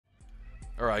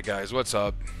Alright guys, what's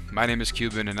up? My name is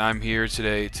Cuban and I'm here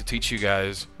today to teach you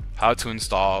guys how to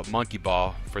install Monkey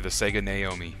Ball for the Sega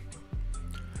NAOMI.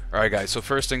 Alright guys, so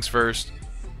first things first,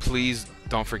 please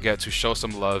don't forget to show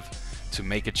some love to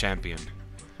Make a Champion.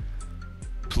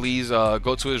 Please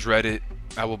go to his Reddit.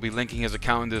 I will be linking his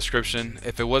account in the description.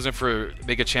 If it wasn't for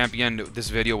Make a Champion, this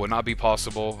video would not be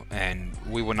possible and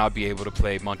we would not be able to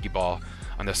play Monkey Ball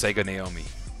on the Sega NAOMI.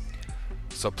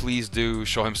 So please do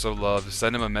show him some love,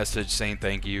 send him a message saying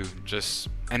thank you, just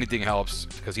anything helps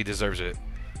because he deserves it.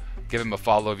 Give him a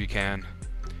follow if you can.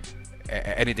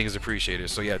 Anything is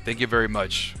appreciated. So yeah, thank you very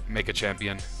much, Make a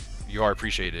Champion. You are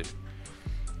appreciated.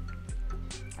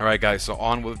 Alright guys, so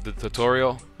on with the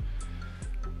tutorial.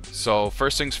 So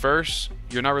first things first,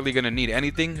 you're not really going to need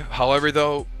anything. However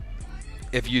though,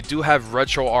 if you do have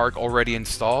RetroArch already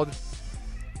installed,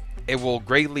 it will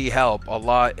greatly help a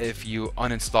lot if you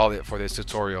uninstall it for this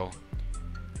tutorial,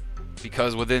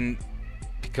 because within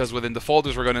the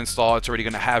folders we're going to install, it's already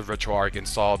going to have RetroArch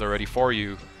installed already for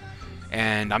you,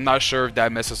 and I'm not sure if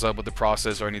that messes up with the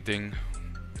process or anything.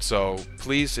 So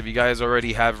please, if you guys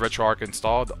already have RetroArch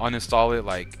installed, uninstall it,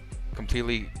 like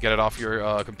completely get it off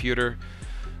your computer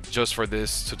just for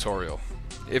this tutorial,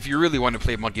 if you really want to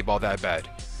play Monkey Ball that bad,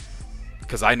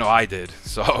 because I know I did.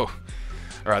 So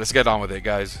alright, let's get on with it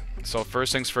guys. So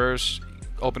first things first,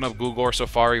 open up Google or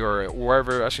Safari or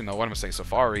wherever, actually no, what am I saying,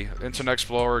 Safari, Internet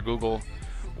Explorer, Google,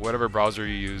 whatever browser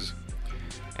you use,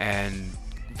 and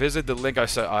visit the link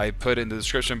I put in the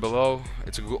description below.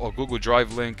 It's a Google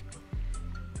Drive link,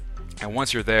 and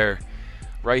once you're there,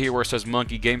 right here where it says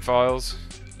Monkey Game Files,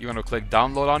 you're going to click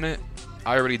download on it.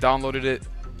 I already downloaded it,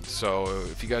 so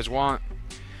if you guys want,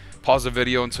 pause the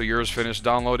video until yours finished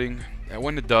downloading, and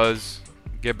when it does,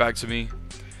 get back to me.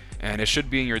 And it should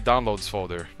be in your downloads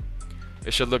folder.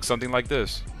 It should look something like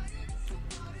this.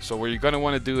 So what you're going to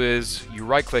want to do is you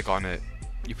right click on it,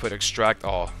 you put extract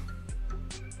all.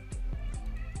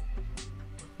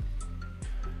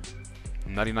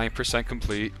 99%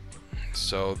 complete.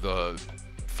 So the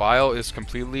file is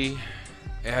completely,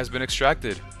 it has been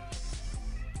extracted.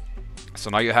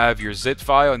 So now you have your zip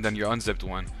file and then your unzipped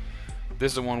one.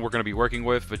 This is the one we're going to be working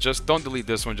with, but just don't delete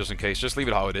this one just in case. Just leave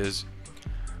it how it is.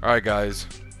 Alright guys.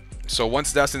 So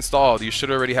once that's installed, you should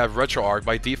already have RetroArch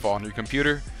by default on your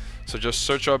computer. So just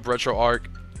search up RetroArch.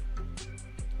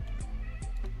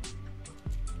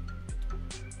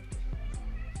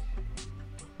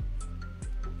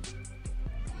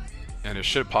 And it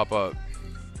should pop up.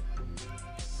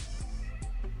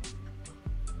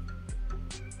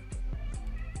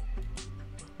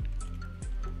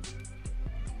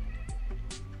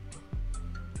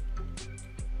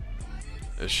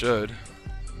 It should.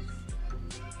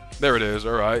 There it is.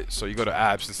 Alright, so you go to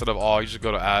apps instead of all, you just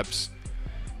go to apps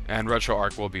and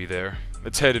RetroArch will be there.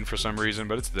 It's hidden for some reason,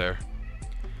 but it's there.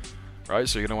 Alright,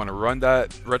 so you're going to want to run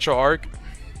that RetroArch.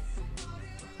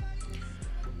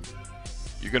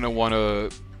 You're going to want to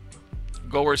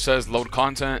go where it says load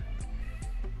content.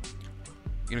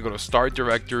 You're going to go to start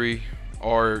directory,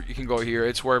 or you can go here,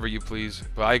 it's wherever you please,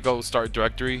 but I go start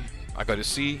directory. I go to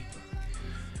C.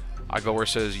 I go where it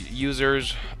says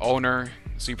users, owner.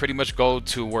 So you pretty much go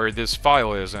to where this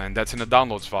file is, and that's in the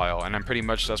downloads file, and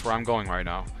that's where I'm going right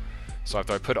now. So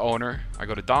after I put owner, I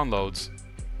go to downloads,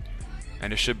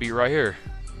 and it should be right here,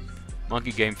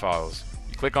 Monkey Game Files.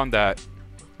 You click on that,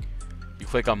 you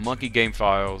click on Monkey Game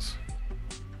Files,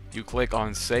 you click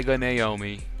on Sega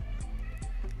NAOMI,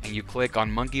 and you click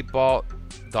on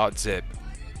monkeyba.zip,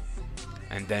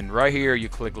 and then right here you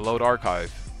click load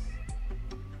archive.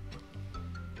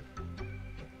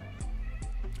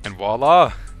 And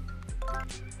voila!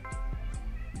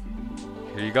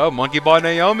 Here you go, Monkey Ball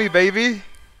NAOMI, baby!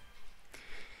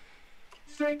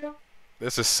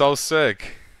 This is so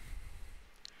sick.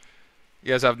 You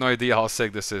guys have no idea how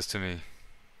sick this is to me.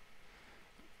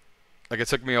 Like, it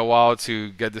took me a while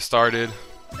to get this started.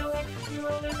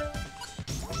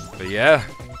 But yeah,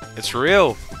 it's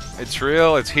real. It's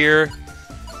real, it's here.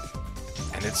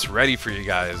 And it's ready for you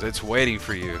guys. It's waiting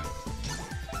for you.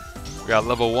 We got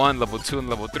level 1, level 2, and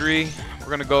level 3. We're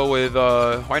gonna go with,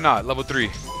 why not, level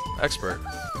 3, expert.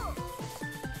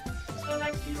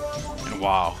 And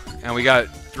wow. And we got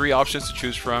 3 options to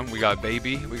choose from. We got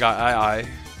baby, we got II,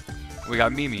 we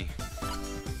got Mimi.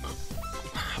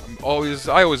 I always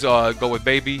go with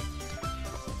baby.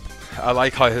 I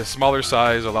like how his smaller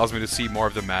size allows me to see more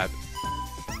of the map.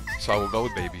 So I will go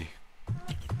with baby.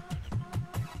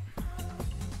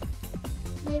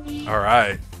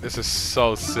 Alright. This is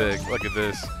so sick. Look at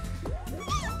this.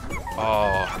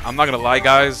 Oh, I'm not gonna lie,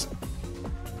 guys.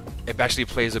 It actually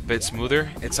plays a bit smoother.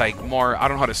 It's like more, I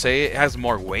don't know how to say it. It has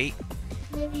more weight.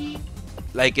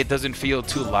 like it doesn't feel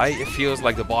too light. It feels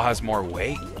like the ball has more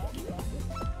weight.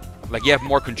 Like you have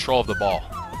more control of the ball.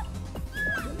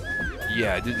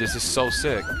 Yeah, this is so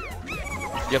sick.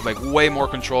 You have like way more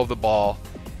control of the ball.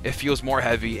 It feels more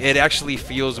heavy. It actually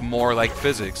feels more like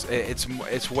physics.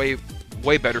 It's way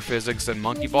better physics than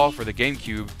Monkey Ball for the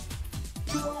GameCube.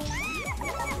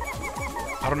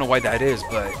 I don't know why that is,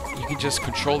 but you can just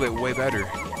control it way better.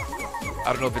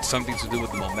 I don't know if it's something to do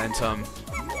with the momentum.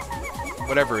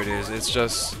 Whatever it is, it's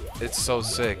so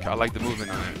sick. I like the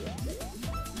movement on it.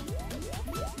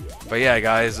 But yeah,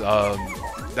 guys,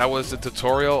 that was the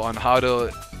tutorial on how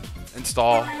to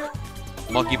install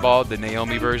Monkey Ball, the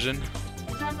Naomi version.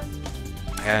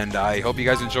 And I hope you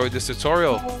guys enjoyed this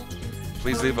tutorial.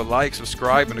 Please leave a like,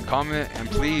 subscribe, and a comment. And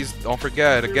please don't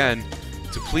forget, again,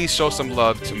 to please show some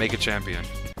love to Make a Champion.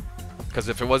 Because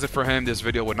if it wasn't for him, this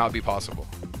video would not be possible.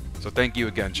 So thank you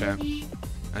again, champ.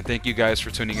 And thank you guys for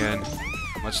tuning in.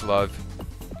 Much love.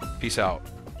 Peace out.